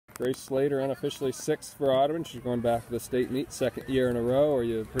Grace Slater, unofficially 6th for Audubon. She's going back to the state meet, 2nd year in a row. Are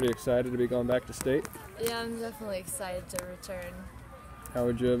you pretty excited to be going back to state? Yeah, I'm definitely excited to return. How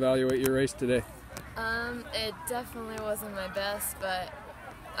would you evaluate your race today? It definitely wasn't my best, but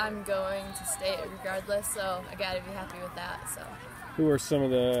I'm going to state regardless, so I gotta be happy with that. So, who are some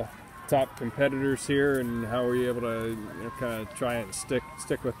of the top competitors here, and how were you able to kind of try and stick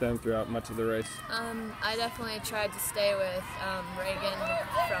with them throughout much of the race? I definitely tried to stay with Reagan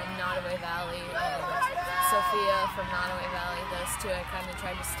from Nottoway Valley and Sophia from Nottoway Valley. Those two I kind of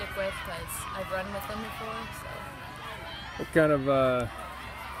tried to stick with because I've run with them before. So,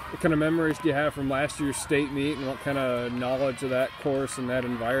 what kind of memories do you have from last year's state meet, and what kind of knowledge of that course and that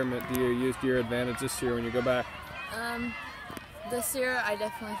environment do you use to your advantage this year when you go back? This year I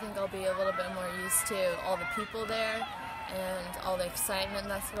definitely think I'll be a little bit more used to all the people there and all the excitement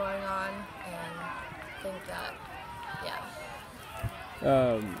that's going on, and I think that, yeah.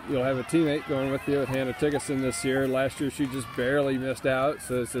 You'll have a teammate going with you, with Hannah Tiggison this year. Last year she just barely missed out,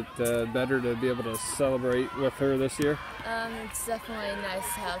 so is it better to be able to celebrate with her this year? It's definitely nice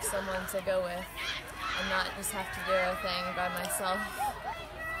to have someone to go with and not just have to do everything by myself.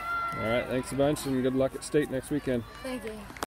 All right, thanks a bunch, and good luck at state next weekend. Thank you.